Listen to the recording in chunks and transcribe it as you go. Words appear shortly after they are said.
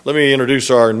Let me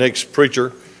introduce our next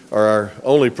preacher, or our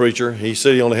only preacher. He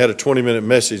said he only had a 20-minute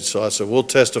message, so I said, we'll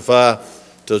testify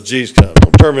till Jesus comes.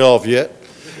 Don't turn me off yet.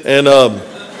 And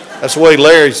that's the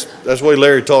way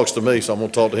Larry talks to me, so I'm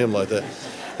going to talk to him like that.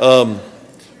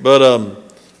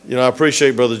 I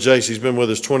appreciate Brother Jace. He's been with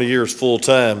us 20 years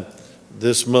full-time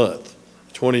this month,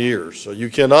 20 years. So you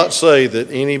cannot say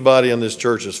that anybody in this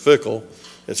church is fickle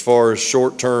as far as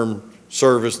short-term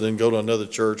service and then go to another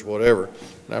church, whatever.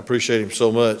 And I appreciate him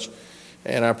so much.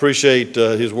 And I appreciate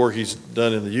his work he's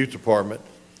done in the youth department.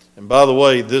 And by the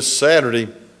way, this Saturday,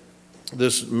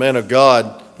 this man of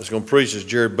God that's going to preach is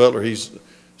Jared Butler. He's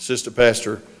assistant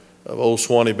pastor of Old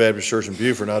Swanee Baptist Church in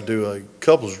Buford, and I do a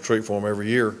couples retreat for him every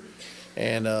year.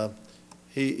 And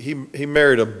he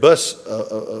married a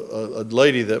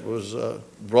lady that was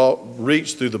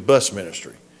reached through the bus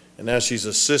ministry, and now she's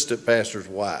assistant pastor's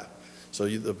wife. So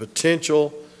the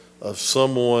potential of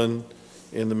someone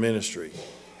in the ministry,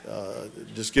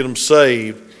 just get them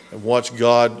saved and watch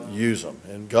God use them.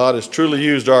 And God has truly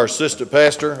used our assistant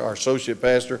pastor, our associate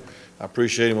pastor. I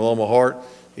appreciate him with all my heart.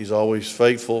 He's always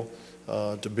faithful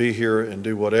to be here and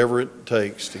do whatever it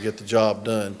takes to get the job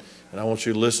done. And I want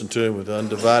you to listen to him with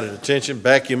undivided attention.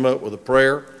 Back him up with a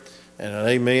prayer and an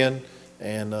amen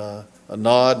and a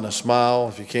nod and a smile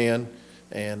if you can.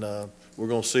 And we're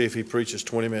going to see if he preaches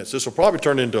 20 minutes. This will probably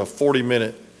turn into a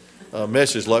 40-minute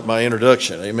message like my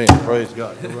introduction. Amen. Praise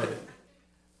God.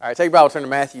 All right, take your Bible, turn to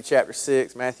Matthew chapter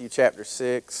 6. Matthew chapter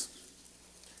 6.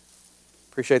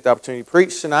 Appreciate the opportunity to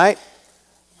preach tonight.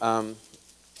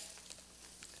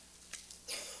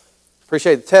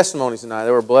 Appreciate the testimonies tonight.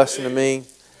 They were a blessing to me.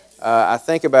 I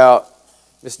think about,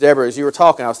 Miss Deborah, as you were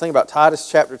talking, I was thinking about Titus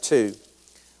chapter 2,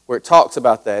 where it talks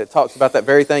about that. It talks about that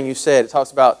very thing you said. It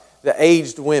talks about the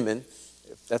aged women,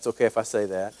 if that's okay if I say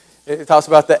that. It talks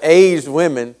about the aged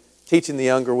women teaching the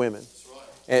younger women.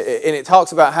 And it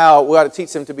talks about how we ought to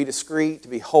teach them to be discreet, to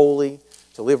be holy,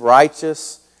 to live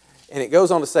righteous. And it goes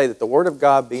on to say that the word of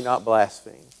God be not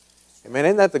blasphemed. And man,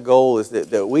 isn't that the goal, is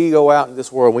that we go out in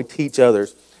this world and we teach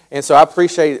others. And so I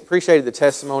appreciated the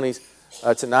testimonies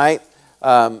tonight.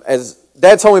 As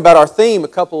Dad told me about our theme a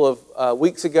couple of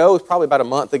weeks ago, it was probably about a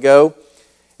month ago,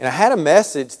 and I had a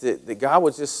message that God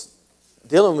was just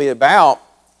dealing with me about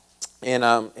in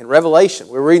Revelation.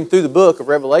 We were reading through the book of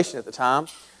Revelation at the time.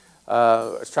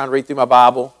 I was trying to read through my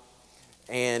Bible,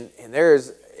 and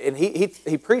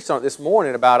he preached on it this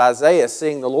morning about Isaiah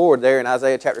seeing the Lord there in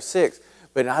Isaiah chapter 6.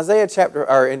 But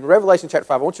in Revelation chapter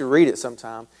 5, I want you to read it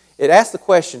sometime. It asks the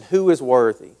question, who is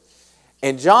worthy?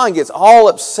 And John gets all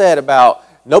upset about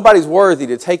nobody's worthy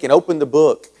to take and open the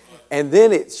book. And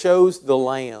then it shows the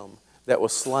Lamb that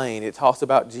was slain. It talks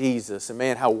about Jesus and,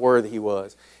 man, how worthy he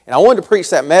was. And I wanted to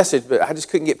preach that message, but I just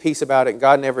couldn't get peace about it. And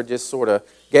God never just sort of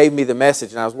gave me the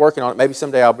message. And I was working on it. Maybe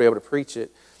someday I'll be able to preach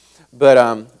it.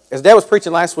 But as Dad was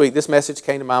preaching last week, this message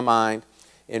came to my mind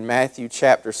in Matthew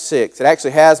chapter 6. It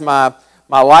actually has my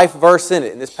life verse in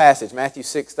it in this passage, Matthew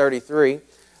 6:33.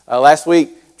 Last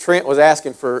week, Trent was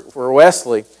asking for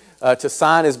Wesley to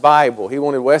sign his Bible. He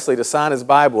wanted Wesley to sign his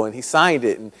Bible, and he signed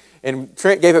it. And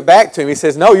Trent gave it back to him. He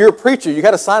says, no, you're a preacher. You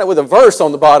got to sign it with a verse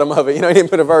on the bottom of it. You know, he didn't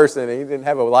put a verse in it. He didn't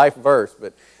have a life verse.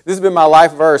 But this has been my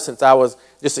life verse since I was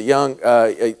just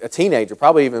a teenager,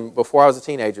 probably even before I was a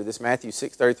teenager. This Matthew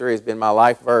 6:33 has been my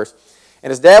life verse.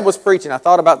 And as Dad was preaching, I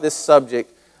thought about this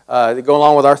subject to go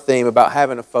along with our theme about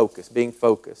having a focus, being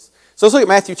focused. So let's look at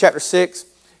Matthew chapter 6.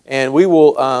 And we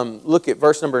will look at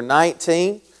verse number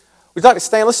 19. We'd like to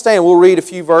stand. Let's stand. We'll read a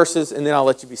few verses, and then I'll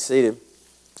let you be seated.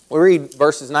 We'll read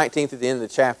verses 19 through the end of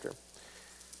the chapter. It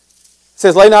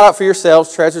says, lay not up for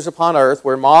yourselves treasures upon earth,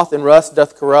 where moth and rust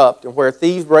doth corrupt, and where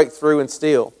thieves break through and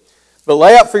steal. But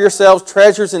lay up for yourselves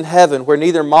treasures in heaven, where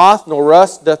neither moth nor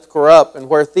rust doth corrupt, and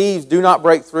where thieves do not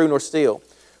break through nor steal.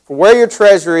 For where your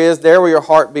treasure is, there will your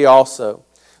heart be also.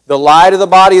 The light of the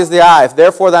body is the eye. If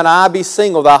therefore thine eye be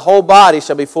single, thy whole body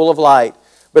shall be full of light.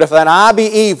 But if thine eye be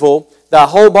evil, thy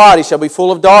whole body shall be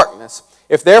full of darkness.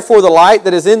 If therefore the light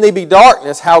that is in thee be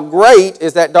darkness, how great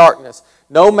is that darkness?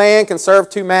 No man can serve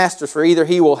two masters, for either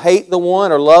he will hate the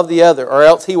one or love the other, or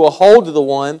else he will hold to the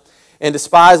one and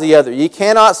despise the other. Ye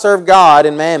cannot serve God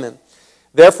and mammon.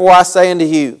 Therefore I say unto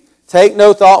you, take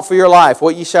no thought for your life,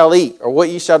 what ye shall eat, or what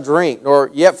ye shall drink,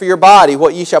 nor yet for your body,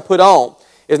 what ye shall put on.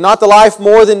 Is not the life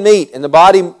more than meat, and the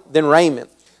body than raiment?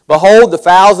 Behold the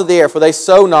fowls of the air, for they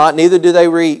sow not, neither do they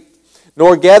reap,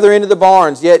 nor gather into the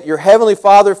barns, yet your heavenly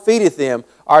Father feedeth them.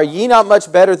 Are ye not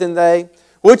much better than they?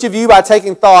 Which of you by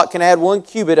taking thought can add 1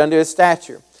 cubit unto his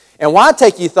stature? And why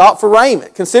take ye thought for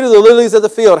raiment? Consider the lilies of the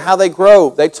field, how they grow.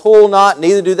 They toil not,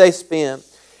 neither do they spin.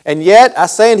 And yet I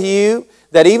say unto you,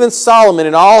 that even Solomon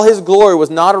in all his glory was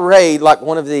not arrayed like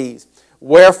one of these.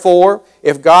 Wherefore,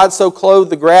 if God so clothe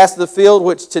the grass of the field,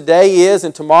 which today is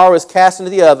and tomorrow is cast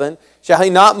into the oven, shall He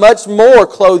not much more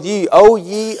clothe ye, O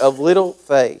ye of little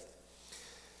faith?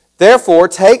 Therefore,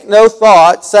 take no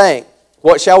thought, saying,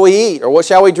 what shall we eat, or what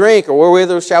shall we drink, or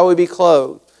wherewith shall we be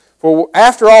clothed? For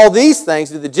after all these things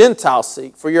do the Gentiles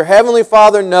seek. For your heavenly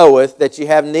Father knoweth that ye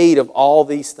have need of all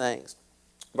these things.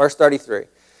 Verse 33.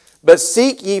 But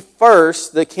seek ye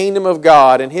first the kingdom of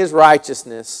God and His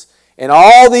righteousness, and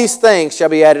all these things shall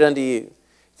be added unto you.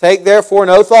 Take therefore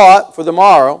no thought for the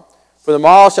morrow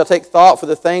shall take thought for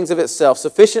the things of itself.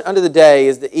 Sufficient unto the day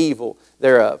is the evil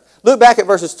thereof. Look back at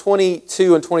verses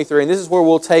 22 and 23, and this is where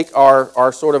we'll take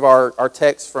our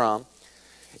text from.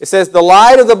 It says, the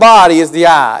light of the body is the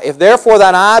eye. If therefore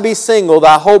thine eye be single,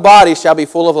 thy whole body shall be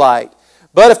full of light.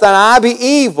 But if thine eye be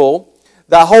evil,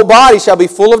 thy whole body shall be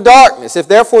full of darkness. If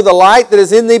therefore the light that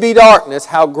is in thee be darkness,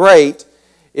 how great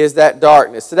is that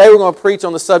darkness? Today we're going to preach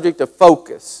on the subject of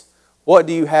focus. What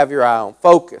do you have your eye on?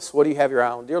 Focus. What do you have your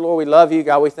eye on? Dear Lord, we love you.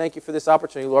 God, we thank you for this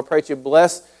opportunity. Lord, I pray that you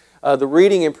bless the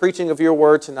reading and preaching of your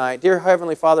word tonight. Dear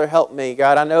Heavenly Father, help me.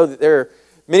 God, I know that there are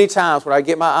many times when I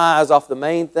get my eyes off the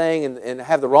main thing and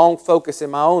have the wrong focus in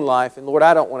my own life. And Lord,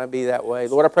 I don't want to be that way.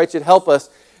 Lord, I pray that you'd help us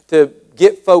to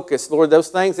get focused. Lord, those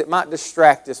things that might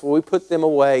distract us, will we put them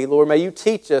away? Lord, may you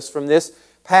teach us from this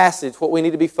passage what we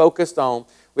need to be focused on.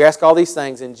 We ask all these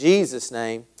things in Jesus'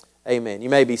 name. Amen. You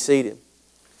may be seated.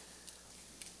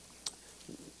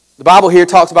 The Bible here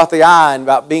talks about the eye and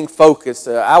about being focused.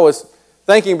 I was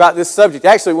thinking about this subject.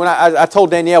 Actually, when I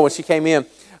told Danielle when she came in,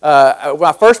 when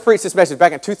I first preached this message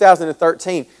back in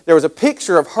 2013, there was a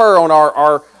picture of her on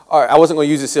our I wasn't going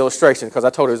to use this illustration because I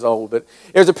told her it was old, but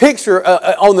there's a picture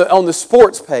on the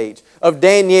sports page of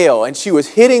Danielle, and she was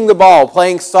hitting the ball,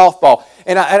 playing softball.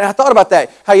 And I thought about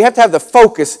that, how you have to have the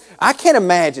focus. I can't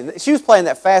imagine. She was playing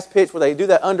that fast pitch where they do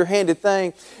that underhanded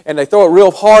thing, and they throw it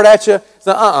real hard at you.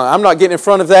 So, I'm not getting in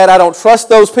front of that. I don't trust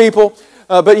those people.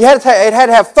 But it had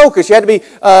to have focus. You had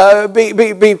to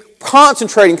be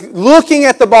concentrating, looking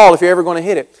at the ball if you're ever going to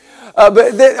hit it.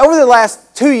 Over the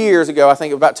last 2 years ago, I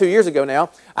think about 2 years ago now,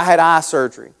 I had eye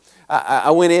surgery.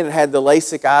 I went in and had the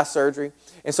LASIK eye surgery.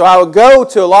 And so I would go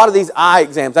to a lot of these eye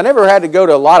exams. I never had to go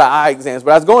to a lot of eye exams,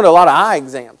 but I was going to a lot of eye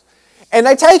exams. And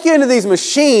they take you into these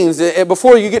machines.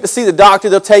 Before you get to see the doctor,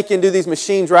 they'll take you into these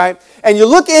machines, right? And you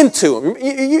look into them.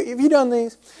 Have you done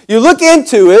these? You look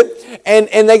into it,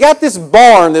 and they got this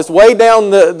barn that's way down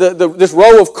this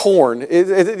row of corn.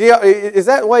 Is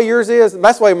that the way yours is?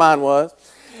 That's the way mine was.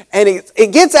 And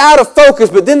it gets out of focus,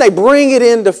 but then they bring it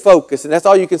into focus, and that's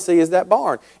all you can see is that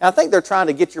barn. And I think they're trying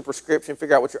to get your prescription,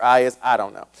 figure out what your eye is. I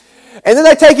don't know. And then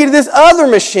they take you to this other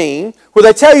machine where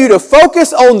they tell you to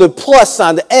focus on the plus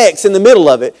sign, the X in the middle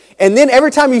of it. And then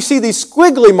every time you see these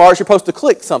squiggly marks, you're supposed to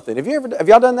click something. Have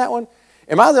y'all done that one?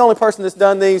 Am I the only person that's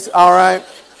done these? All right.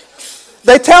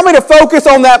 They tell me to focus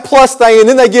on that plus thing, and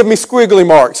then they give me squiggly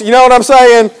marks. You know what I'm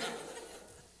saying?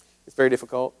 It's very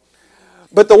difficult.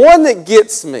 But the one that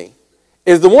gets me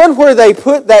is the one where they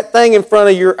put that thing in front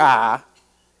of your eye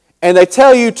and they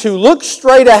tell you to look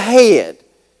straight ahead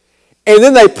and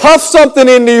then they puff something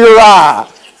into your eye.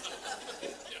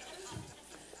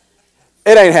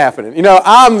 It ain't happening. You know,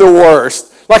 I'm the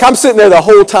worst. Like I'm sitting there the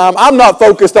whole time. I'm not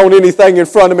focused on anything in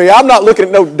front of me. I'm not looking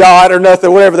at no dot or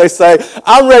nothing, whatever they say.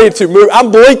 I'm ready to move.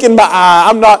 I'm blinking my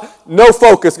eye. No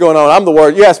focus going on. I'm the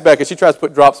worst. You ask Becca, she tries to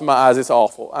put drops in my eyes. It's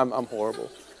awful. I'm horrible.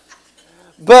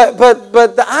 But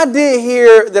the idea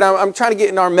here that I'm trying to get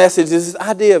in our message is this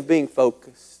idea of being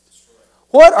focused.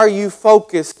 What are you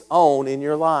focused on in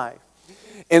your life?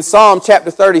 In Psalm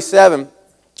chapter 37,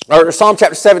 or Psalm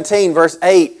chapter 17, verse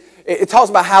 8, it talks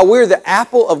about how we're the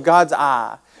apple of God's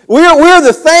eye. We're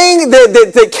the thing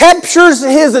that captures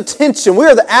His attention.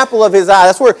 We're the apple of His eye.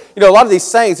 That's where, a lot of these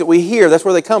sayings that we hear, that's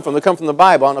where they come from. They come from the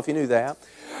Bible. I don't know if you knew that.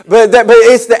 But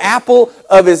it's the apple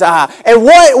of His eye. And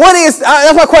what is,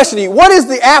 that's my question to you, what is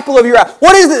the apple of your eye?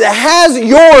 What is it that has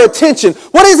your attention?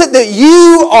 What is it that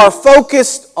you are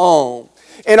focused on?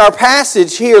 In our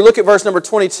passage here, look at verse number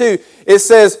 22. It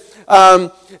says,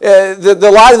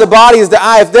 the light of the body is the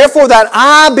eye. If therefore that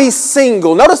eye be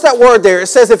single. Notice that word there. It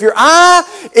says if your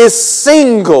eye is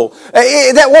single.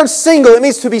 That word single, it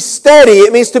means to be steady.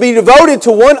 It means to be devoted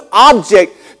to one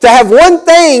object. To have one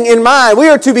thing in mind. We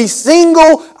are to be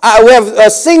single. We have a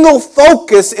single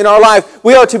focus in our life.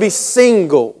 We are to be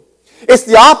single. It's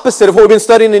the opposite of what we've been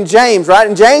studying in James, right?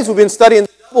 In James, we've been studying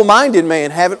the double-minded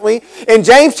man, haven't we? In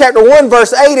James chapter 1,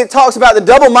 verse 8, it talks about the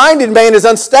double-minded man is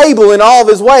unstable in all of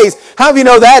his ways. How do you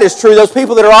know that is true? Those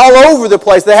people that are all over the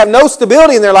place, they have no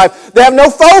stability in their life. They have no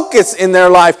focus in their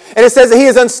life. And it says that he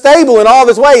is unstable in all of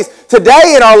his ways.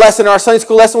 Today in our lesson, our Sunday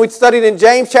school lesson, we studied in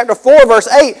James chapter 4, verse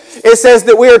 8, it says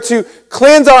that we are to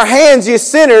cleanse our hands, ye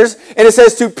sinners, and it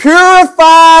says to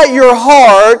purify your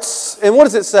hearts. And what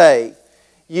does it say?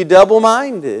 You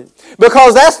double-minded.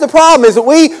 Because that's the problem, is that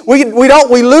we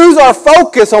lose our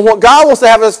focus on what God wants to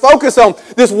have us focus on.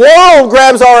 This world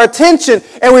grabs our attention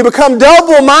and we become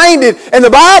double-minded. And the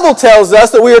Bible tells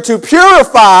us that we are to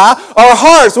purify our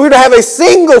hearts. We are to have a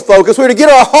single focus. We are to get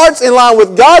our hearts in line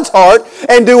with God's heart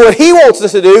and do what He wants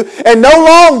us to do and no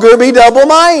longer be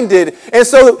double-minded. And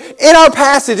so in our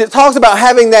passage it talks about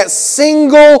having that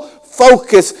single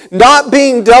focus, not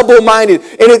being double-minded.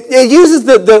 And it uses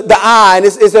the eye, and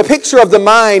it's a picture of the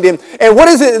mind. And what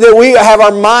is it that we have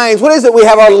our minds, what is it we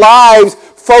have our lives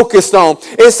focused on?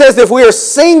 It says that if we are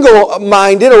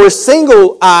single-minded or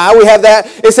single-eye, we have that.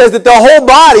 It says that the whole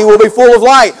body will be full of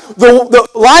light. The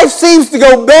life seems to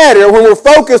go better when we're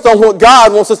focused on what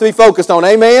God wants us to be focused on.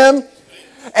 Amen?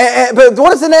 But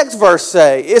what does the next verse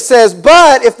say? It says,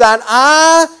 but if thine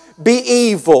eye be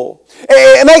evil.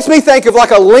 It makes me think of like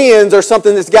a lens or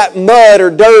something that's got mud or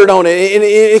dirt on it.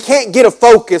 It can't get a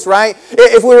focus, right?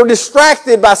 If we were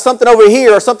distracted by something over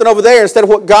here or something over there instead of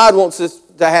what God wants us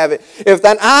to have it. If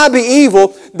thine eye be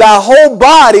evil, thy whole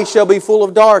body shall be full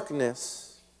of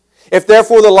darkness. If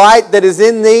therefore the light that is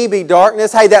in thee be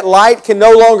darkness, hey, that light can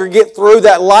no longer get through.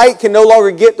 That light can no longer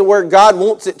get to where God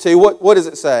wants it to. What does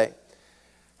it say?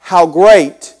 How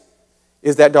great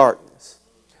is that darkness?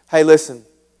 Hey, listen.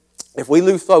 If we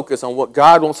lose focus on what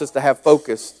God wants us to have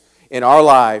focused in our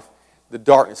life, the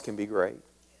darkness can be great.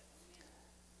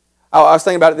 I was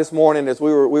thinking about it this morning as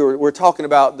we were talking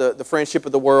about the friendship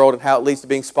of the world and how it leads to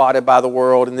being spotted by the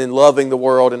world and then loving the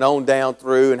world and on down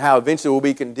through and how eventually we'll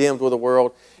be condemned with the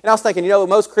world. And I was thinking,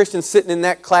 most Christians sitting in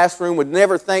that classroom would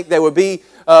never think they would be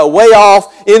way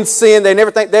off in sin. They never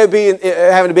think they would be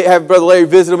having to have Brother Larry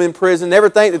visit them in prison. Never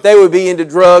think that they would be into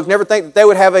drugs. Never think that they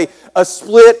would have a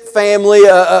split family.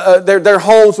 Their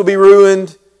homes would be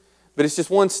ruined. But it's just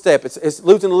one step. It's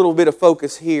losing a little bit of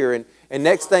focus here. And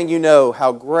next thing you know,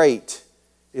 how great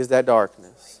is that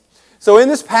darkness. So in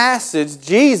this passage,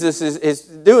 Jesus is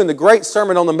doing the great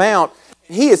Sermon on the Mount.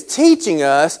 He is teaching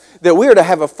us that we are to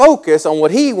have a focus on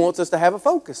what He wants us to have a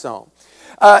focus on.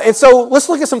 And so let's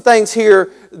look at some things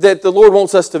here that the Lord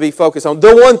wants us to be focused on.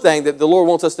 The one thing that the Lord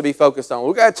wants us to be focused on.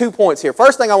 We've got 2 points here.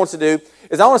 First thing I want us to do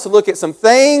is I want us to look at some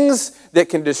things that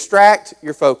can distract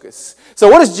your focus. So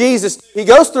what does Jesus do? He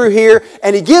goes through here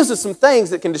and He gives us some things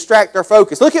that can distract our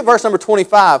focus. Look at verse number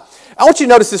 25. I want you to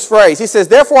notice this phrase. He says,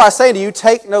 therefore I say to you,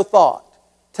 take no thought.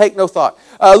 Take no thought.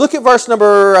 Look at verse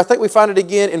number, I think we find it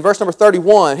again in verse number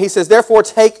 31. He says, therefore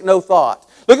take no thought.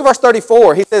 Look at verse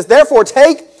 34. He says, therefore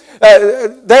take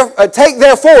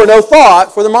therefore no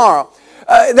thought for the morrow.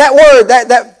 That word,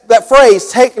 that phrase,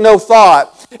 take no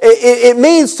thought, it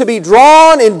means to be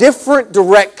drawn in different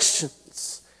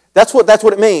directions. That's what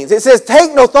it means. It says,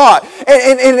 take no thought.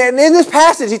 And in this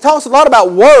passage, he talks a lot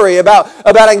about worry, about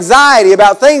anxiety,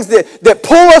 about things that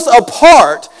pull us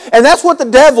apart. And that's what the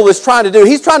devil is trying to do.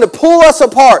 He's trying to pull us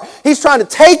apart. He's trying to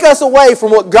take us away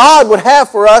from what God would have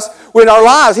for us in our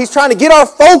lives. He's trying to get our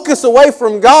focus away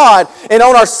from God and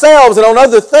on ourselves and on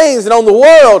other things and on the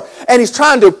world. And he's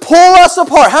trying to pull us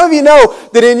apart. How many of you know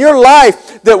that in your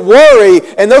life that worry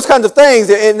and those kinds of things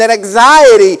and that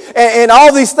anxiety and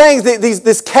all these things,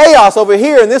 this chaos over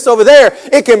here and this over there,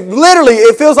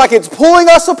 it feels like it's pulling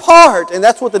us apart. And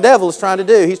that's what the devil is trying to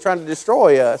do. He's trying to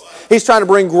destroy us. He's trying to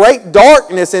bring great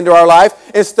darkness into our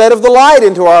life instead of the light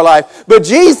into our life. But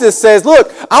Jesus says, look,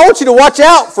 I want you to watch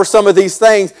out for some of these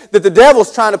things that the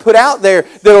devil's trying to put out there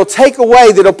that'll take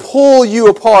away, that'll pull you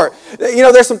apart.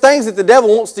 There's some things that the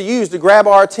devil wants to use to grab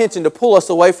our attention, to pull us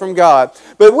away from God.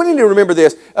 But we need to remember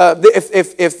this.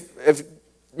 If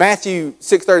Matthew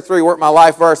 6:33 weren't my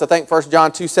life verse, I think 1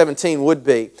 John 2:17 would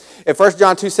be. In 1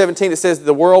 John 2:17 it says,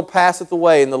 the world passeth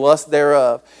away and the lust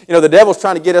thereof. The devil's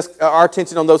trying to get our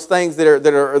attention on those things that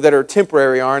are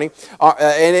temporary, Arnie.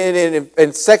 And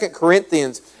in 2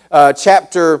 Corinthians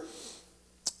chapter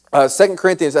 2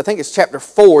 Corinthians, I think it's chapter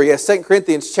 4. Yes, 2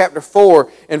 Corinthians chapter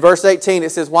 4 in verse 18 it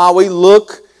says, while we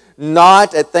look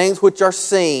not at things which are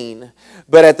seen,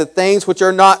 but at the things which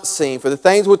are not seen. For the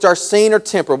things which are seen are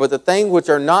temporal, but the things which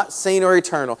are not seen are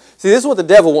eternal. See, this is what the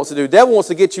devil wants to do. The devil wants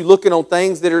to get you looking on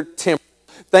things that are temporal.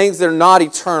 things that are not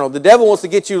eternal. The devil wants to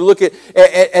get you to look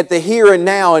at the here and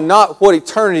now and not what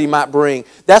eternity might bring.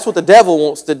 That's what the devil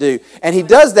wants to do. And he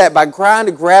does that by trying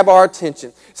to grab our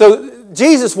attention. So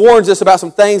Jesus warns us about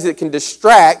some things that can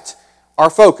distract our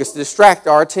focus, distract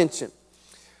our attention.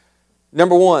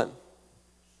 Number one,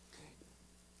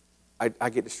 I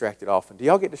get distracted often. Do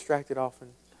y'all get distracted often?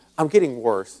 I'm getting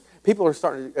worse. People are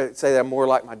starting to say that I'm more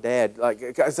like my dad.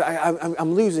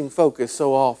 I'm losing focus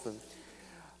so often.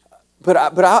 But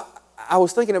I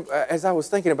was thinking, as I was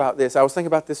thinking about this, I was thinking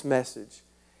about this message.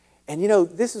 And I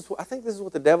think this is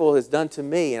what the devil has done to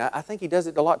me, and I think he does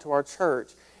it a lot to our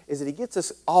church, is that he gets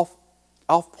us off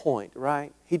point,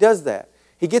 right? He does that.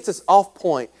 He gets us off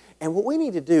point. And what we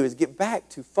need to do is get back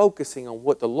to focusing on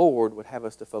what the Lord would have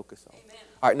us to focus on. Amen.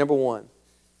 All right, number one.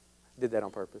 Did that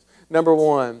on purpose. Number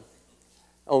one,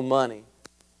 on money.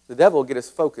 The devil will get us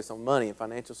focused on money and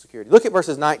financial security. Look at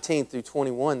verses 19 through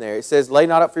 21 there. It says, lay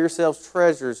not up for yourselves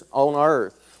treasures on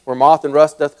earth, where moth and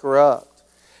rust doth corrupt.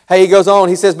 Hey, he goes on,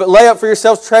 he says, but lay up for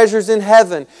yourselves treasures in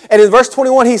heaven. And in verse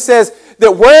 21 he says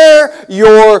that where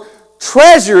your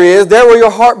treasure is, there will your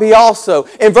heart be also.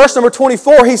 In verse number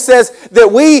 24, he says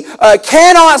that we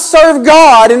cannot serve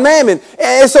God and mammon.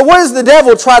 And so what does the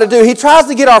devil try to do? He tries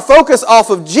to get our focus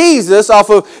off of Jesus, off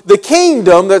of the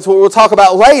kingdom. That's what we'll talk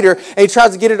about later. And he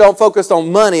tries to get it on focused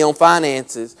on money, on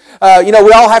finances. We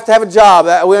all have to have a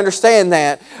job. We understand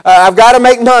that. I've got to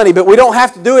make money, but we don't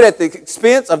have to do it at the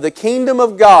expense of the kingdom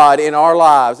of God in our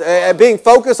lives. Being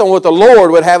focused on what the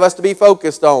Lord would have us to be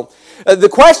focused on. The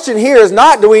question here is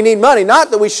not, do we need money?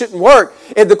 Not that we shouldn't work.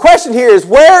 And the question here is,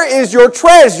 where is your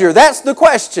treasure? That's the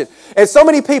question. And so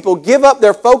many people give up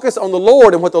their focus on the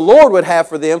Lord and what the Lord would have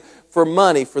for them for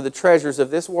money, for the treasures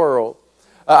of this world.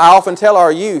 I often tell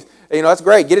our youth, that's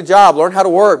great. Get a job. Learn how to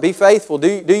work. Be faithful.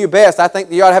 Do your best. I think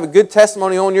that you ought to have a good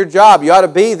testimony on your job. You ought to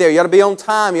be there. You ought to be on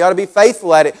time. You ought to be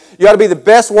faithful at it. You ought to be the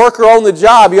best worker on the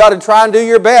job. You ought to try and do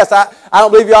your best. I don't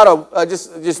believe you ought to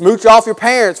just mooch off your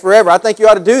parents forever. I think you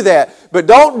ought to do that. But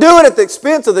don't do it at the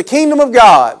expense of the kingdom of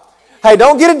God. Hey,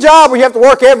 don't get a job where you have to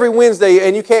work every Wednesday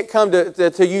and you can't come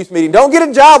to youth meeting. Don't get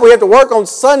a job where you have to work on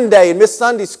Sunday and miss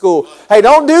Sunday school. Hey,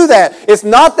 don't do that. It's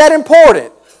not that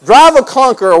important. Drive a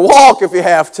clunker or walk if you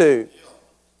have to.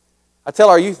 I tell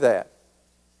our youth that.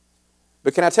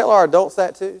 But can I tell our adults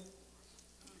that too?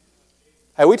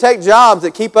 Hey, we take jobs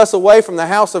that keep us away from the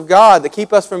house of God, that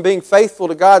keep us from being faithful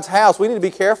to God's house. We need to be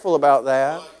careful about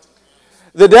that.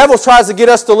 The devil tries to get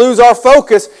us to lose our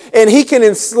focus, and he can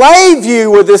enslave you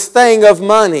with this thing of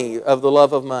money, of the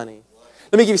love of money.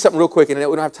 Let me give you something real quick, and we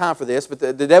don't have time for this, but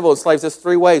the devil enslaves us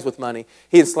three ways with money.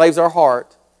 He enslaves our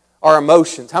heart, our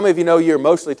emotions. How many of you know you're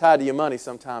emotionally tied to your money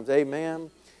sometimes?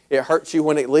 Amen. It hurts you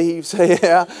when it leaves.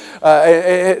 Yeah.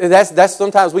 That's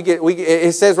sometimes we get.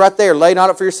 It says right there, lay not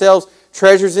up for yourselves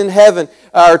treasures in heaven,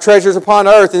 or treasures upon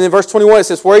earth. And then verse 21 it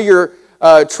says, where your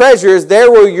treasure is,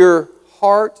 there will your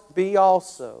heart be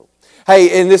also.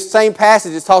 Hey, in this same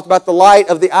passage, it's talked about the light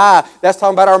of the eye. That's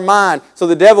talking about our mind. So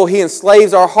the devil, he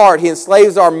enslaves our heart. He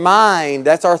enslaves our mind.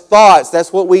 That's our thoughts.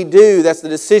 That's what we do. That's the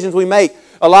decisions we make.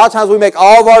 A lot of times we make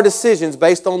all of our decisions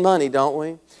based on money, don't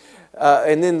we?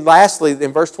 And then lastly,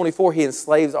 in verse 24, he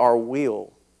enslaves our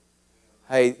will.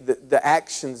 Hey, the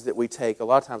actions that we take a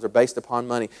lot of times are based upon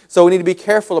money. So we need to be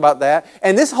careful about that.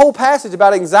 And this whole passage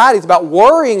about anxiety is about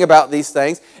worrying about these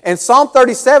things. And Psalm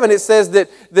 37, it says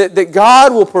that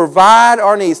God will provide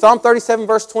our needs. Psalm 37,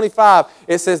 verse 25,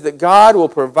 it says that God will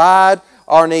provide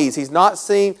our needs. He's not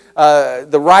seen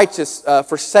the righteous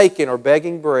forsaken or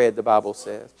begging bread, the Bible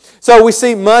says. So we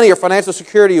see money or financial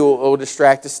security will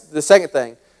distract us. The second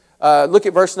thing. Look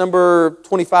at verse number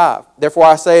 25. Therefore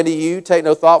I say unto you, take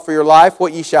no thought for your life,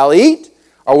 what ye shall eat,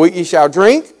 or what ye shall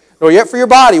drink, nor yet for your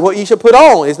body, what ye shall put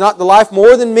on. Is not the life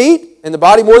more than meat, and the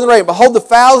body more than raiment? Behold the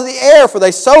fowls of the air, for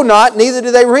they sow not, neither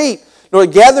do they reap, nor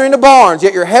gather into barns,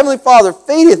 yet your heavenly Father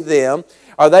feedeth them.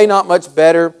 Are you not much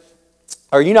better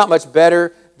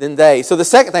than they? So the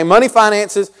second thing, money,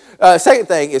 finances. Second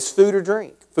thing is food or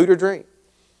drink. Food or drink.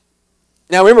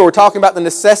 Now remember, we're talking about the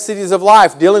necessities of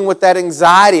life, dealing with that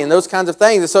anxiety and those kinds of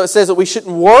things. And so it says that we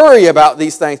shouldn't worry about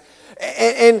these things.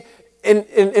 And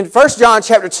in 1 John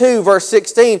chapter 2, verse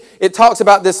 16, it talks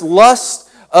about this lust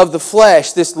of the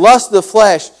flesh, this lust of the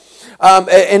flesh.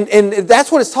 And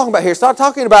that's what it's talking about here. It's not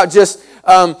talking about just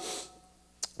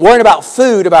worrying about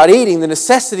food, about eating, the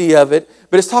necessity of it,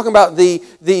 but it's talking about the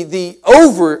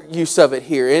overuse of it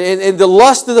here and the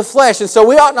lust of the flesh. And so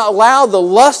we ought not allow the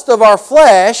lust of our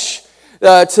flesh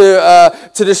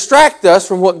to distract us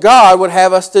from what God would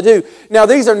have us to do. Now,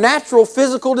 these are natural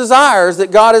physical desires that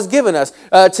God has given us,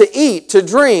 to eat, to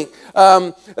drink,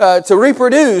 to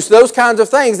reproduce, those kinds of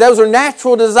things. Those are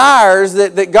natural desires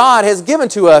that God has given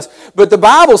to us. But the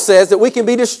Bible says that we can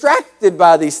be distracted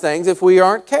by these things if we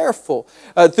aren't careful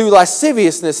through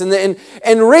lasciviousness.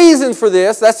 And reason for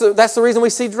this, that's the reason we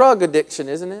see drug addiction,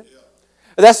 isn't it?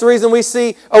 That's the reason we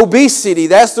see obesity.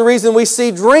 That's the reason we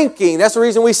see drinking. That's the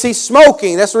reason we see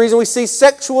smoking. That's the reason we see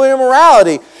sexual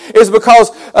immorality, is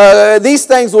because these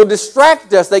things will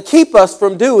distract us. They keep us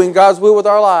from doing God's will with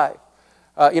our life.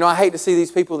 I hate to see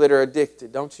these people that are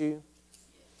addicted, don't you?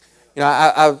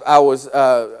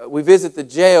 We visit the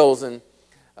jails, and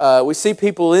we see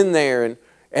people in there,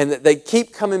 and they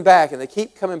keep coming back, and they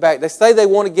keep coming back. They say they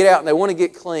want to get out and they want to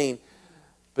get clean,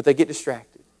 but they get distracted.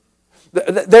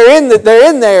 They're in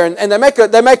there, and they make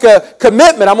a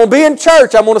commitment. I'm going to be in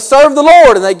church. I'm going to serve the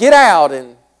Lord, and they get out,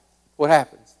 and what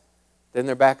happens? Then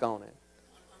they're back on it. You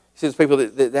see those people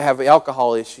that have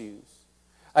alcohol issues.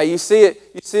 You see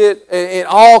it in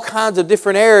all kinds of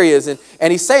different areas, and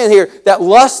he's saying here that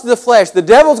lust of the flesh, the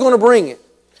devil's going to bring it.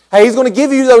 Hey, he's going to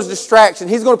give you those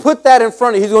distractions. He's going to put that in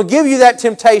front of you. He's going to give you that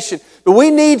temptation. But we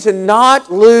need to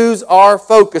not lose our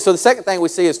focus. So the second thing we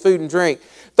see is food and drink.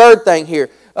 Third thing here,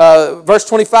 verse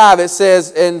 25, it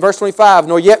says in verse 25,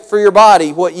 nor yet for your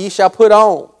body what ye shall put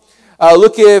on.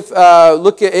 Look at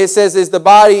it says, is the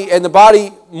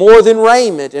body more than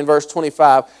raiment in verse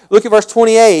 25. Look at verse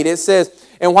 28. It says,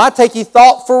 and why take ye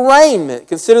thought for raiment?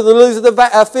 Consider the lilies of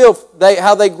the field,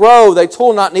 how they grow, they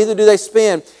toil not, neither do they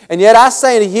spin. And yet I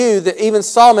say unto you that even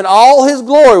Solomon, all his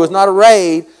glory was not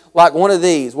arrayed like one of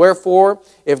these. Wherefore,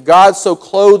 if God so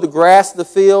clothe the grass of the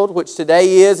field, which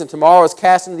today is and tomorrow is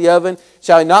cast into the oven,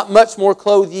 shall He not much more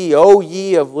clothe ye, O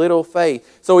ye of little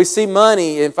faith? So we see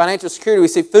money and financial security, we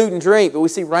see food and drink, but we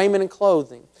see raiment and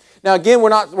clothing. Now again, we're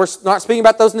not speaking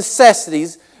about those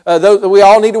necessities. We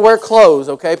all need to wear clothes,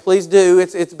 okay? Please do.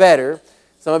 It's better.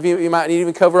 Some of you might need to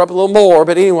even cover up a little more,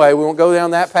 but anyway, we won't go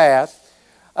down that path.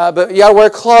 But you got to wear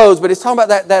clothes, but it's talking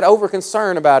about that over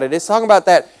concern about it. It's talking about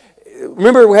that.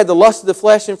 Remember, we had the lust of the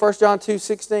flesh in 1 John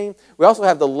 2:16? We also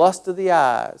have the lust of the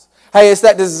eyes. Hey, it's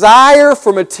that desire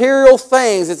for material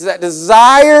things. It's that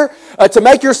desire to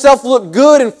make yourself look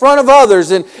good in front of others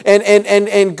and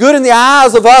good in the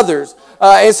eyes of others.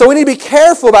 And so we need to be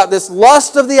careful about this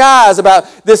lust of the eyes,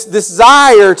 about this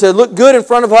desire to look good in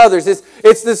front of others.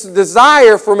 It's this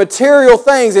desire for material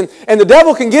things. And the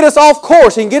devil can get us off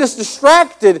course. He can get us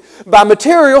distracted by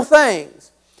material things.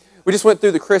 We just went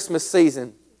through the Christmas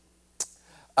season.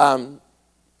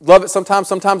 Love it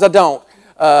sometimes I don't.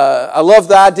 I love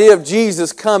the idea of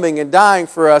Jesus coming and dying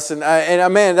for us, and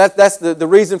man, that's the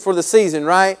reason for the season,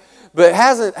 right? But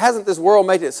hasn't this world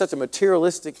made it such a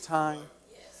materialistic time?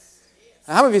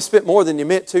 Now, how many of you spent more than you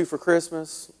meant to for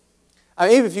Christmas? I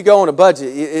mean, even if you go on a budget,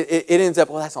 it ends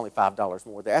up, well, that's only $5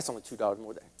 more there. That's only $2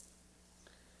 more there.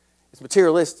 It's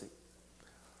materialistic.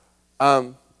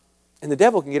 And the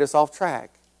devil can get us off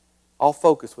track, off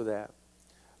focus with that.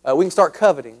 We can start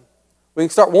coveting. We can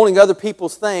start wanting other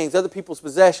people's things, other people's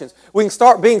possessions. We can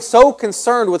start being so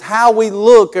concerned with how we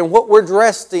look and what we're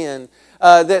dressed in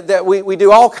that we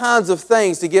do all kinds of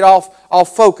things to get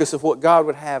off focus of what God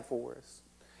would have for us.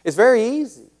 It's very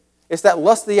easy. It's that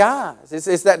lust of the eyes.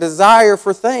 It's that desire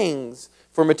for things,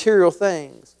 for material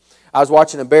things. I was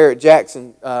watching a Barrett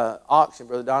Jackson auction.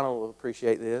 Brother Donald will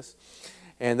appreciate this.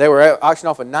 And they were auctioning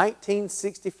off a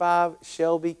 1965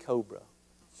 Shelby Cobra.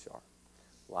 Sharp.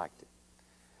 Liked it.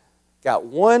 Got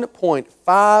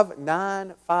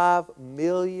 $1.595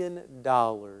 million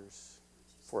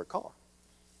for a car.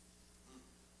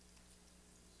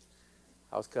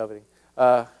 I was coveting.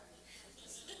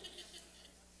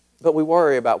 But we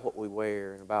worry about what we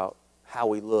wear and about how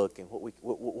we look and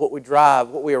what we drive,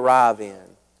 what we arrive in.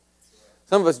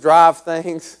 Some of us drive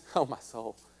things, oh my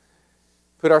soul,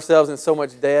 put ourselves in so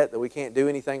much debt that we can't do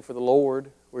anything for the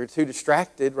Lord. We're too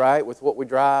distracted, right, with what we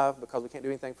drive because we can't do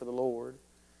anything for the Lord.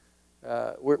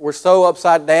 We're so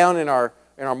upside down in our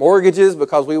mortgages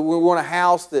because we want a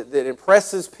house that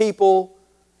impresses people.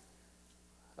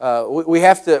 We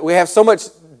have so much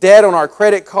debt on our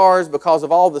credit cards because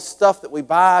of all the stuff that we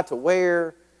buy to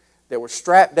wear that we're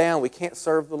strapped down. We can't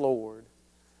serve the Lord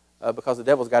because the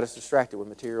devil's got us distracted with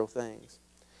material things.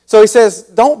 So he says,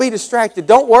 don't be distracted.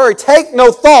 Don't worry. Take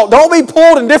no thought. Don't be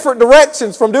pulled in different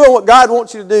directions from doing what God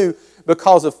wants you to do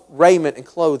because of raiment and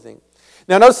clothing.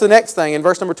 Now notice the next thing in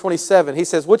verse number 27. He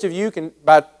says, which of you can,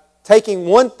 by taking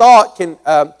one thought, can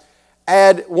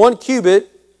add 1 cubit,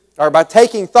 or by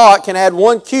taking thought can add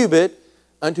 1 cubit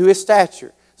unto his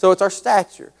stature. So it's our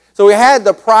stature. So we had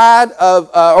the pride of,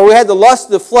 or we had the lust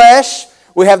of the flesh,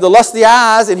 we have the lust of the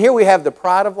eyes, and here we have the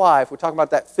pride of life. We're talking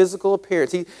about that physical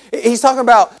appearance. He's talking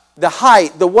about the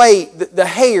height, the weight, the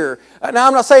hair. Now,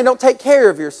 I'm not saying don't take care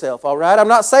of yourself, all right? I'm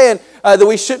not saying that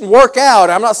we shouldn't work out.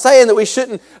 I'm not saying that we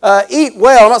shouldn't eat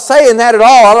well. I'm not saying that at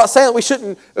all. I'm not saying that we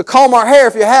shouldn't comb our hair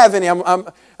if you have any.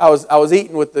 I was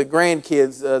eating with the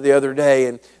grandkids the other day,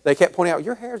 and they kept pointing out,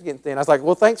 your hair's getting thin. I was like,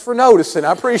 well, thanks for noticing.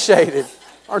 I appreciate it.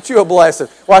 Aren't you a blessing?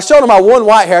 Well, I showed them my one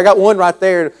white hair. I got one right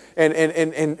there,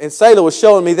 and Selah was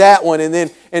showing me that one,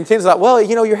 and Tim's like, well,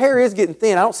 you know, your hair is getting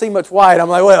thin. I don't see much white. I'm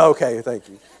like, well, okay, thank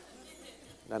you.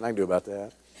 Nothing I can do about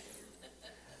that.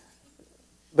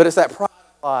 But it's that pride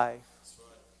of life.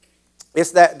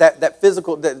 It's that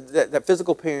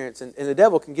physical appearance, and the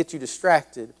devil can get you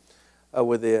distracted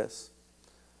with this.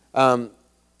 I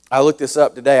looked this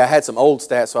up today. I had some old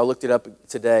stats, so I looked it up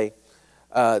today.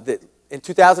 That in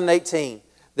 2018,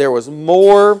 there was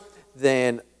more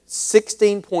than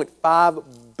 $16.5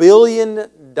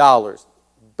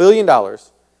 billion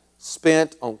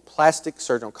spent on plastic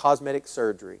surgery, on cosmetic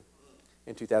surgery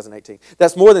in 2018.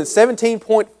 That's more than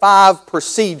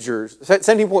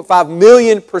 17.5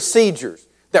 million procedures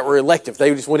that were elective.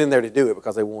 They just went in there to do it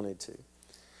because they wanted to.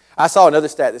 I saw another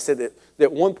stat that said that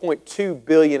 1.2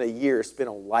 billion a year is spent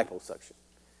on liposuction.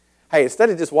 Hey, instead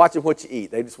of just watching what you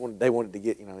eat, they wanted to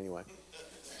get, anyway.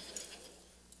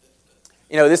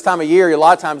 This time of year, a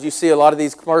lot of times you see a lot of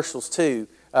these commercials too.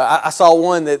 I saw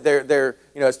one that they're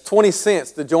it's 20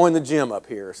 cents to join the gym up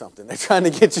here or something. They're trying to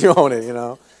get you on it,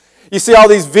 You see all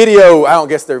these video, I don't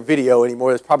guess they're video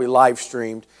anymore, it's probably live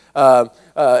streamed,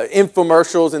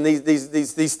 infomercials and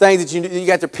these things that you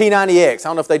got your P90X. I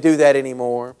don't know if they do that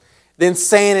anymore. Then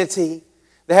Sanity.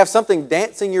 They have something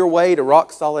dancing your way to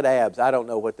rock solid abs. I don't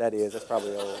know what that is. That's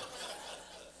probably old.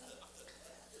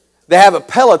 They have a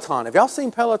Peloton. Have y'all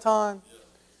seen Peloton?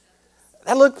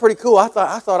 That looked pretty cool. I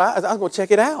thought I was going to check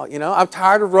it out. I'm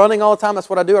tired of running all the time. That's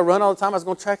what I do. I run all the time. I was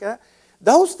going to check it out.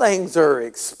 Those things are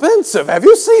expensive. Have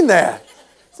you seen that?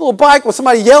 It's a little bike with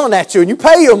somebody yelling at you, and you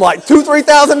pay them like $2,000,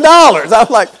 $3,000. I'm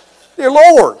like, dear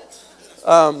Lord.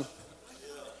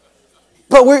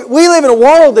 But we live in a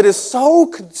world that is so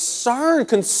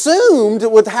consumed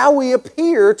with how we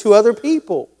appear to other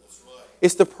people.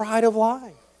 It's the pride of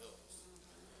life.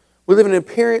 We live in an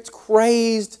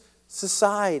appearance-crazy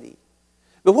society.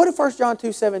 But what did 1 John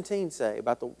 2:17 say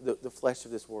about the flesh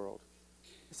of this world?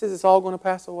 It says it's all going to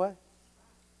pass away.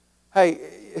 Hey,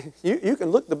 you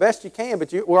can look the best you can,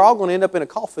 but we're all going to end up in a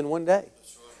coffin one day.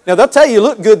 Now, they'll tell you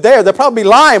look good there. They'll probably be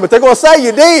lying, but they're going to say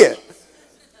you did.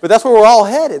 But that's where we're all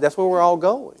headed. That's where we're all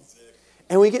going.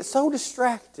 And we get so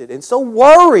distracted and so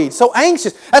worried, so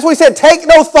anxious. That's what he said, take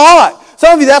no thought.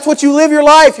 Some of you, that's what you live your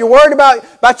life. You're worried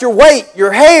about your weight,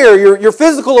 your hair, your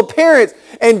physical appearance.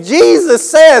 And Jesus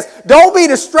says, don't be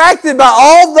distracted by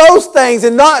all those things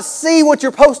and not see what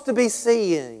you're supposed to be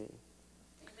seeing.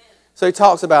 So he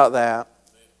talks about that,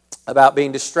 about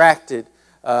being distracted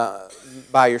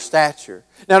by your stature.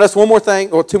 Now, that's one more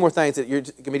thing, or two more things that you're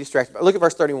going to be distracted by. Look at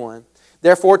verse 31.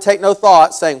 Therefore, take no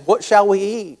thought, saying, what shall we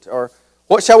eat? Or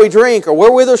what shall we drink? Or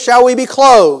wherewithal shall we be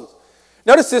clothed?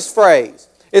 Notice this phrase.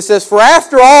 It says, for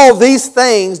after all these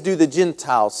things do the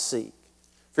Gentiles seek.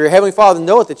 For your heavenly Father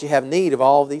knoweth that you have need of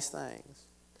all these things.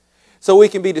 So we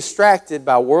can be distracted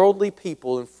by worldly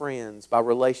people and friends, by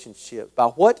relationships, by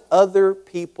what other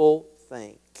people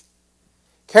think.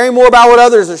 Caring more about what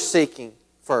others are seeking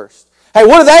first. Hey,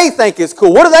 what do they think is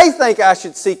cool? What do they think I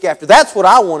should seek after? That's what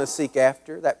I want to seek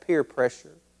after, that peer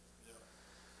pressure.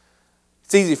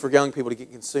 It's easy for young people to get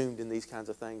consumed in these kinds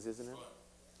of things, isn't it?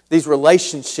 These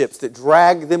relationships that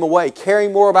drag them away,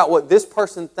 caring more about what this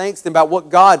person thinks than about what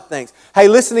God thinks. Hey,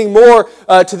 listening more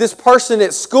to this person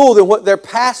at school than what their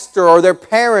pastor or their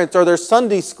parents or their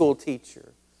Sunday school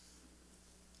teacher.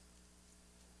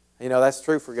 That's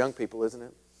true for young people, isn't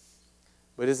it?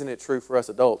 But isn't it true for us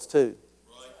adults too?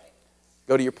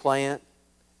 Go to your plant.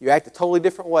 You act a totally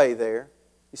different way there.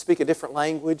 You speak a different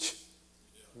language.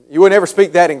 You would never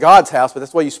speak that in God's house, but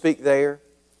that's the way you speak there.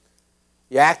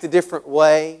 You act a different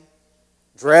way.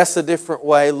 Dress a different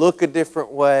way. Look a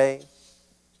different way.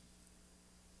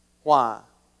 Why?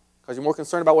 Because you're more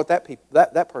concerned about what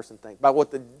that person thinks. About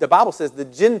what the Bible says the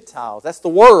Gentiles, that's the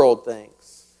world,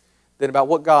 thinks, than about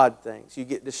what God thinks. You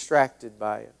get distracted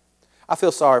by it. I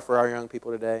feel sorry for our young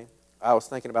people today. I was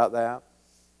thinking about that.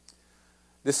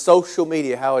 This social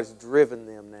media, how it's driven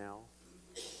them now.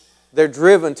 They're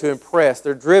driven to impress.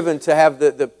 They're driven to have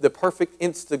the perfect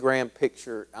Instagram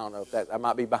picture. I don't know if I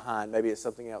might be behind. Maybe it's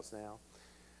something else now.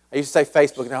 I used to say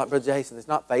Facebook. Now, Brother Jason, it's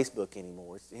not Facebook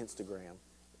anymore. It's Instagram.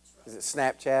 Is it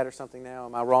Snapchat or something now?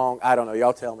 Am I wrong? I don't know.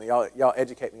 Y'all tell me. Y'all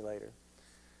educate me later.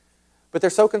 But they're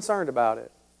so concerned about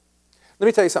it. Let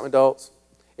me tell you something, adults.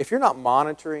 If you're not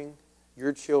monitoring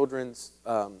your children's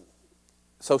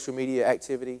social media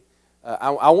activity.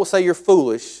 I won't say you're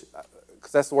foolish,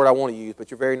 because that's the word I want to use,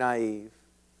 but you're very naive.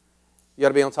 You ought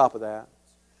to be on top of that.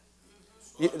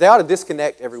 They ought to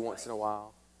disconnect every once in a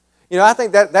while. You know, I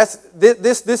think that's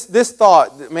this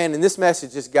thought, man, and this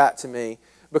message just got to me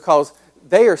because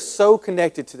they are so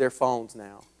connected to their phones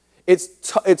now.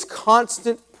 It's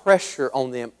constant pressure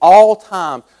on them all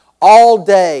time, all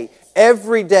day,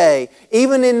 every day.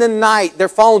 Even in the night, their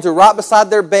phones are right beside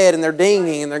their bed and they're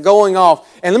dinging and they're going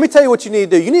off. And let me tell you what you need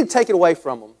to do. You need to take it away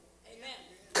from them. Amen.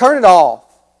 Turn it off.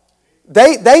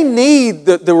 They need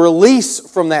the release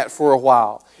from that for a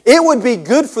while. It would be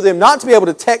good for them not to be able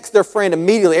to text their friend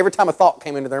immediately every time a thought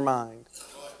came into their mind.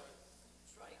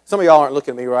 Some of y'all aren't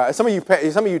looking at me right. Some of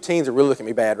you teens are really looking at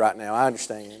me bad right now. I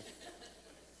understand.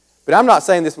 But I'm not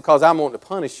saying this because I'm wanting to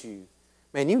punish you.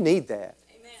 Man, you need that.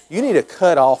 Amen. You need to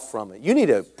cut off from it. You need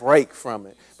to break from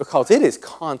it because it is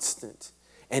constant.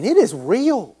 And it is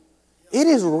real. It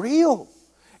is real.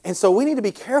 And so we need to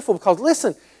be careful because,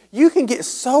 listen, you can get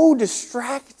so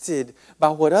distracted by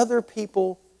what other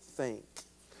people think.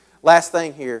 Last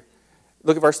thing here,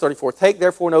 look at verse 34. Take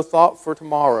therefore no thought for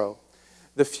tomorrow,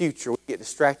 the future. We get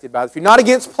distracted by the future. Not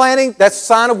against planning, that's a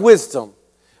sign of wisdom,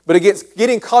 but against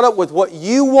getting caught up with what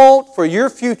you want for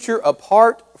your future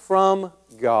apart from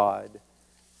God.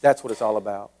 That's what it's all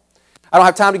about. I don't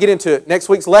have time to get into it. Next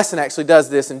week's lesson actually does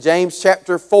this in James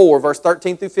chapter 4, verse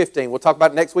 13 through 15. We'll talk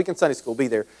about it next week in Sunday school. Be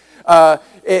there.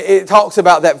 It talks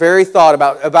about that very thought,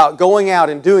 about going out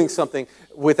and doing something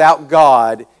without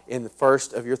God in the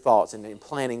first of your thoughts and in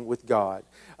planning with God.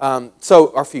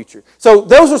 So our future. So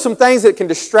those are some things that can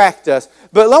distract us.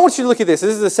 But I want you to look at this.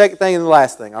 This is the second thing and the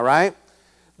last thing, all right?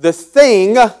 The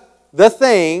thing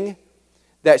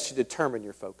that should determine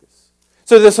your focus.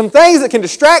 So there's some things that can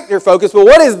distract your focus, but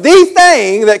what is the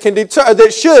thing that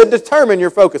should determine your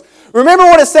focus? Remember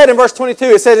what it said in verse 22.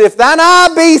 It said, if thine eye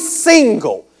be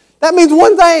single. That means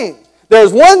one thing.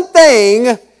 There's one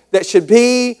thing that should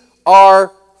be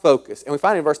our focus. And we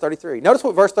find it in verse 33. Notice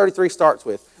what verse 33 starts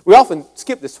with. We often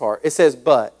skip this part. It says,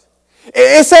 but.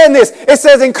 It's saying this. It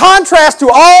says, in contrast to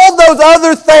all those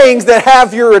other things that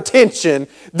have your attention,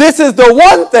 this is the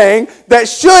one thing that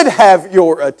should have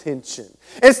your attention.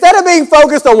 Instead of being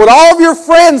focused on what all of your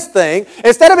friends think,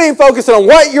 instead of being focused on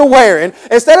what you're wearing,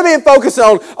 instead of being focused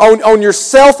on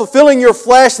yourself, fulfilling your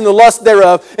flesh and the lust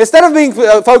thereof, instead of being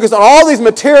focused on all these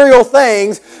material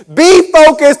things, be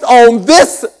focused on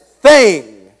this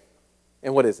thing.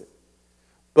 And what is it?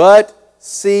 But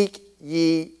seek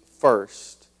ye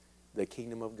first the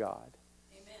kingdom of God.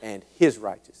 Amen. And His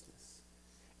righteousness.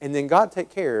 And then God take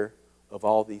care of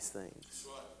all these things.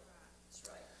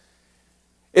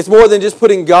 It's more than just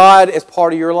putting God as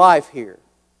part of your life here.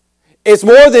 It's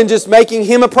more than just making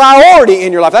Him a priority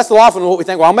in your life. That's often what we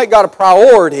think, well, I'll make God a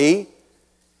priority.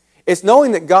 It's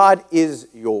knowing that God is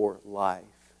your life.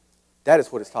 That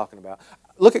is what it's talking about.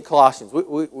 Look at Colossians.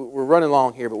 We're running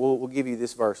long here, but we'll give you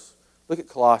this verse. Look at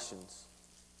Colossians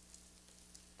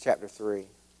chapter 3.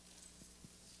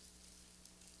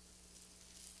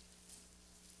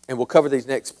 And we'll cover these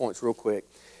next points real quick.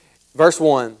 Verse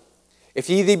 1. If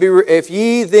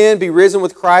ye then be risen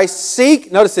with Christ,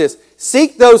 seek, notice this,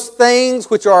 seek those things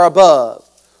which are above,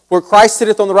 where Christ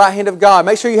sitteth on the right hand of God.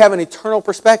 Make sure you have an eternal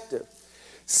perspective.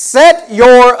 Set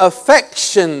your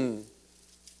affection,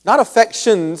 not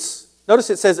affections, notice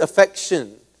it says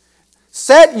affection.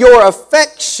 Set your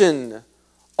affection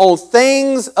on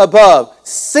things above.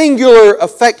 Singular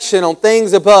affection on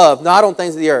things above, not on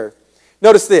things of the earth.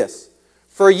 Notice this.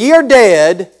 For ye are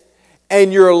dead,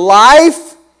 and your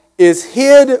life is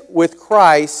hid with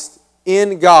Christ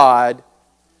in God.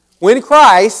 When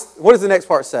Christ, what does the next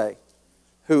part say?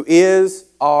 Who is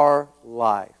our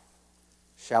life,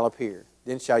 shall appear.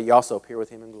 Then shall ye also appear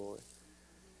with Him in glory.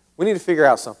 We need to figure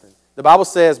out something. The Bible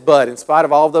says, but in spite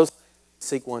of all of those,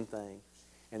 seek one thing.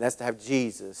 And that's to have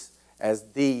Jesus as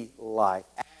the life.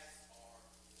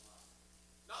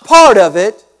 Part of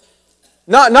it.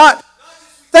 Not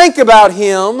think about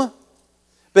Him,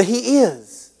 but He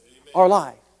is our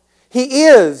life. He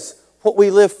is what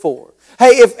we live for.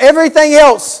 Hey, if everything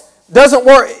else doesn't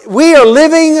work, we are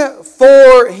living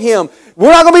for Him.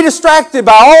 We're not going to be distracted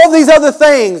by all these other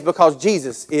things because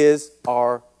Jesus is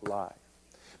our life.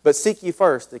 But seek ye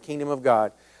first the kingdom of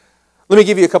God. Let me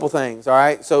give you a couple things, all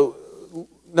right? So,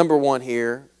 number one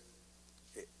here,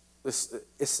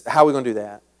 how are we going to do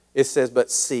that? It says,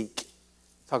 but seek.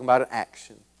 Talking about an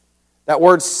action. That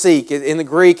word seek, in the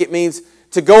Greek, it means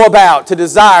go about, to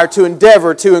desire, to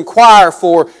endeavor, to inquire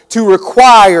for, to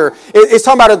require. It's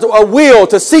talking about a will,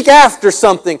 to seek after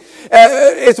something.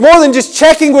 It's more than just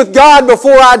checking with God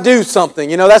before I do something.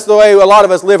 You know, that's the way a lot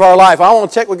of us live our life. I want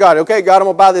to check with God. Okay, God, I'm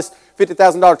going to buy this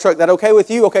 $50,000 truck. That okay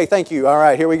with you? Okay, thank you. All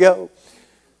right, here we go.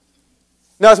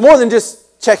 No, it's more than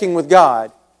just checking with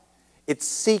God. It's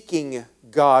seeking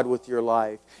God with your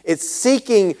life. It's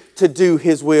seeking to do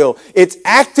His will. It's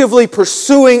actively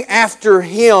pursuing after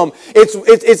Him.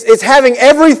 It's having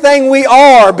everything we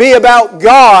are be about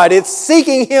God. It's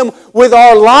seeking Him with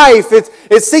our life.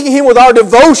 It's seeking Him with our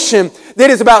devotion. That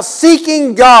is about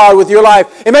seeking God with your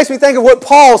life. It makes me think of what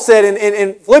Paul said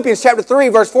in Philippians chapter 3,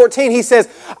 verse 14. He says,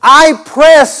 I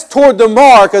press toward the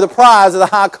mark of the prize of the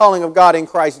high calling of God in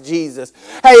Christ Jesus.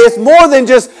 Hey, it's more than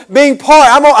just being part.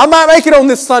 I might make it on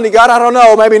this Sunday, God. I don't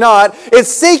know. Maybe not. It's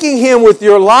seeking Him with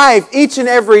your life each and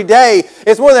every day.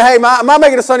 It's more than, hey, am I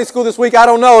making a Sunday school this week? I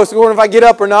don't know. It's more if I get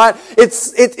up or not.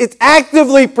 It's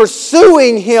actively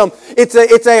pursuing Him. It's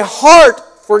a heart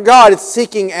for God. It's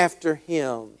seeking after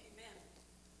Him.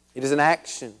 It is an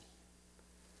action.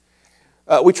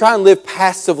 We try and live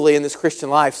passively in this Christian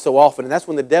life so often, and that's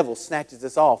when the devil snatches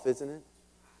us off, isn't it?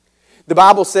 The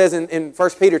Bible says in 1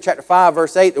 Peter chapter 5,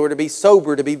 verse 8, that we're to be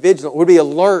sober, to be vigilant, we're to be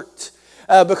alert,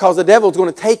 because the devil's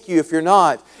going to take you if you're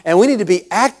not. And we need to be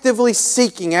actively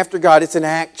seeking after God. It's an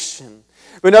action.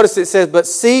 But notice it says, but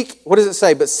seek, what does it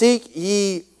say? But seek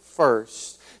ye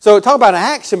first. So talk about an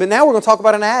action, but now we're going to talk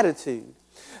about an attitude.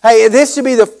 Hey, this should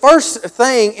be the first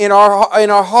thing in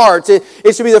our hearts.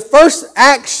 It should be the first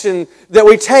action that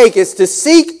we take is to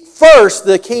seek first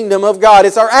the kingdom of God.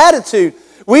 It's our attitude.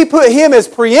 We put Him as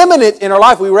preeminent in our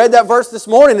life. We read that verse this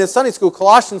morning in Sunday school,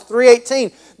 Colossians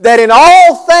 3:18, that in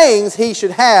all things He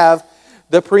should have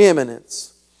the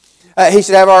preeminence. He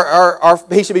should have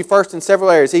He should be first in several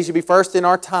areas. He should be first in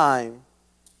our time.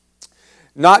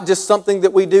 Not just something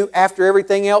that we do after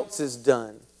everything else is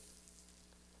done.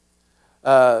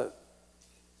 I'll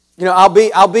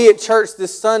be at church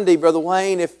this Sunday, Brother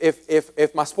Wayne,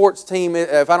 if my sports team,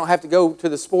 if I don't have to go to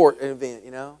the sport event,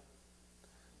 you know.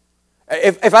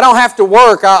 If I don't have to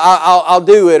work, I'll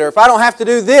do it. Or if I don't have to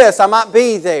do this, I might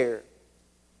be there.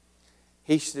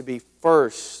 He should be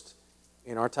first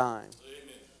in our time.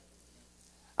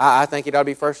 I think it ought to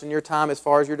be first in your time as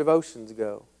far as your devotions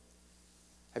go.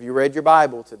 Have you read your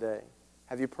Bible today?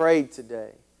 Have you prayed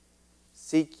today?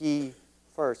 Seek ye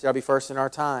first. It ought to be first in our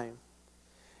time.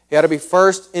 It ought to be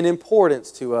first in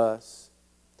importance to us.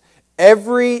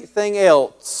 Everything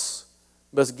else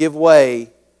must give way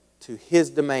to His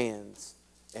demands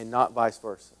and not vice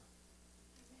versa.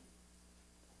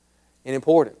 In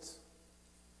importance.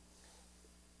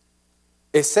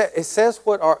 It says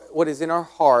what is in our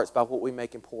hearts by what we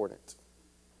make important.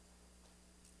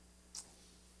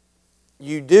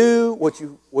 You do what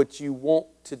you want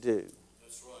to do.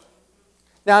 That's right.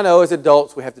 Now I know as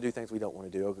adults we have to do things we don't want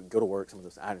to do. Go to work, some of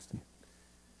those, I understand.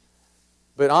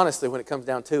 But honestly, when it comes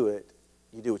down to it,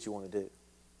 you do what you want to do.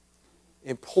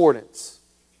 Importance.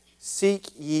 Seek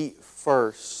ye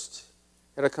first.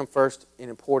 It'll come first in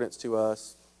importance to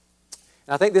us.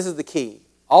 And I think this is the key.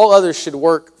 All others should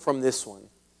work from this one.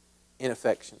 In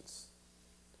affections.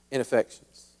 In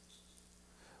affections.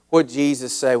 What did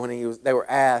Jesus say when they were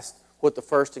asked what the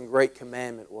first and great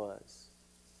commandment was?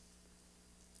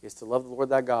 Is to love the Lord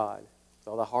thy God with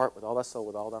all thy heart, with all thy soul,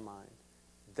 with all thy mind.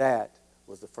 That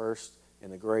was the first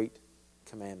and the great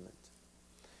commandment.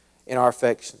 In our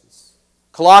affections.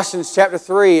 Colossians chapter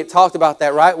 3, it talked about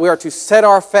that, right? We are to set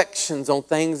our affections on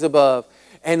things above.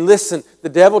 And listen, the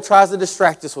devil tries to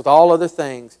distract us with all other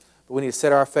things, but we need to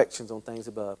set our affections on things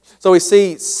above. So we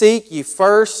see, seek ye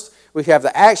first. We have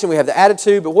the action, we have the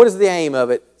attitude, but what is the aim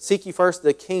of it? Seek ye first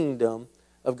the kingdom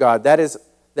of God. That is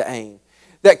the aim.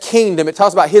 That kingdom, it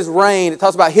talks about His reign, it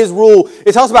talks about His rule,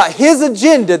 it talks about His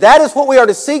agenda. That is what we are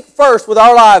to seek first with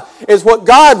our life, is what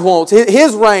God wants,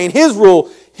 His reign, His rule,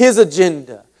 His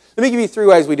agenda. Let me give you 3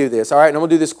 ways we do this, all right? And I'm going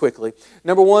to do this quickly.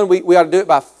 Number 1, we ought to do it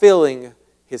by filling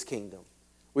His kingdom.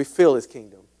 We fill His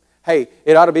kingdom. Hey,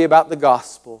 it ought to be about the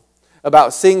gospel,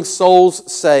 about seeing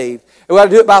souls saved. And we ought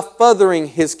to do it by furthering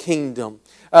His kingdom.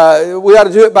 We ought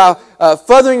to do it by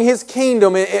furthering His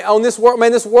kingdom on this world.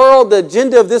 Man, this world, the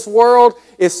agenda of this world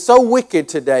is so wicked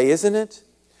today, isn't it?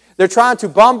 They're trying to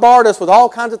bombard us with all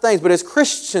kinds of things. But as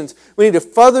Christians, we need to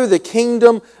further the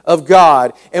kingdom of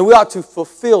God. And we ought to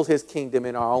fulfill His kingdom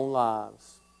in our own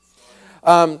lives.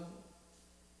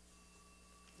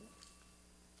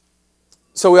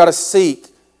 So we ought to seek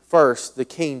first the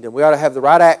kingdom. We ought to have the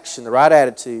right action, the right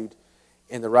attitude,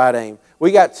 and the right aim.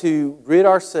 We got to rid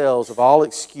ourselves of all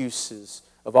excuses,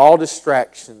 of all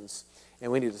distractions,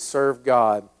 and we need to serve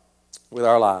God with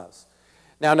our lives.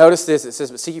 Now notice this, it says,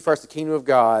 but seek ye first the kingdom of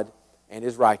God and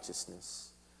His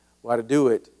righteousness. We ought to do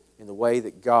it in the way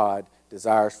that God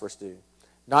desires for us to do.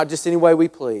 Not just any way we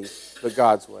please, but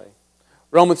God's way.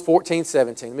 Romans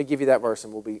 14:17. Let me give you that verse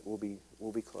and we'll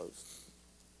be closed.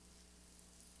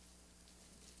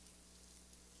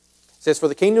 It says, for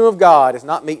the kingdom of God is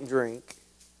not meat and drink,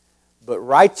 but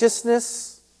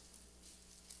righteousness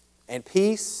and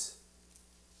peace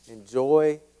and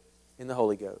joy in the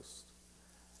Holy Ghost.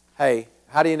 Hey,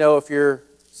 how do you know if you're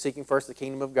seeking first the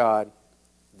kingdom of God?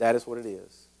 That is what it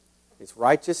is. It's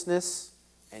righteousness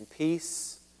and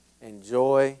peace and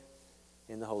joy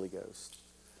in the Holy Ghost.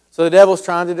 So the devil's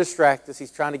trying to distract us.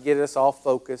 He's trying to get us off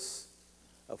focus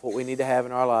of what we need to have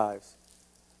in our lives.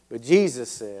 But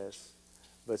Jesus says,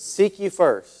 but seek ye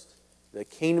first the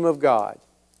kingdom of God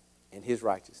and His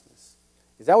righteousness.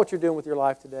 Is that what you're doing with your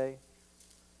life today?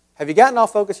 Have you gotten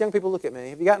off focus? Young people, look at me.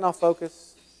 Have you gotten off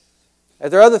focus? Are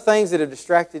there other things that have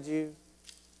distracted you?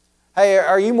 Hey,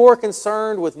 are you more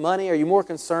concerned with money? Are you more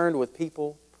concerned with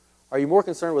people? Are you more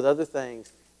concerned with other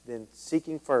things than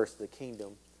seeking first the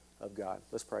kingdom of God?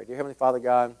 Let's pray. Dear Heavenly Father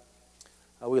God,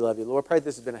 we love you. Lord, I pray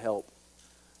this has been a help.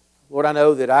 Lord, I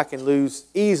know that I can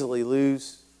easily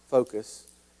lose focus.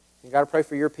 And God, I pray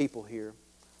for your people here.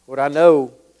 Lord, I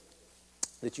know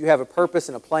that you have a purpose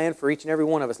and a plan for each and every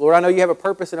one of us. Lord, I know you have a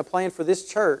purpose and a plan for this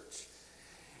church.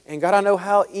 And God, I know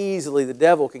how easily the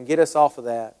devil can get us off of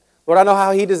that. Lord, I know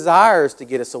how he desires to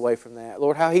get us away from that.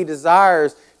 Lord, how he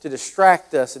desires to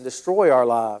distract us and destroy our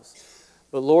lives.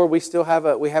 But Lord, we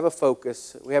have a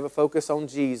focus. We have a focus on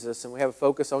Jesus, and we have a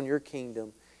focus on your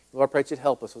kingdom. Lord, I pray that you'd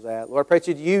help us with that. Lord, I pray that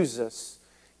you'd use us.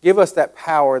 Give us that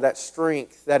power, that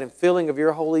strength, that infilling of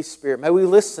your Holy Spirit. May we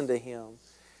listen to Him.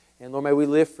 And Lord, may we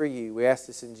live for you. We ask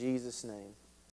this in Jesus' name.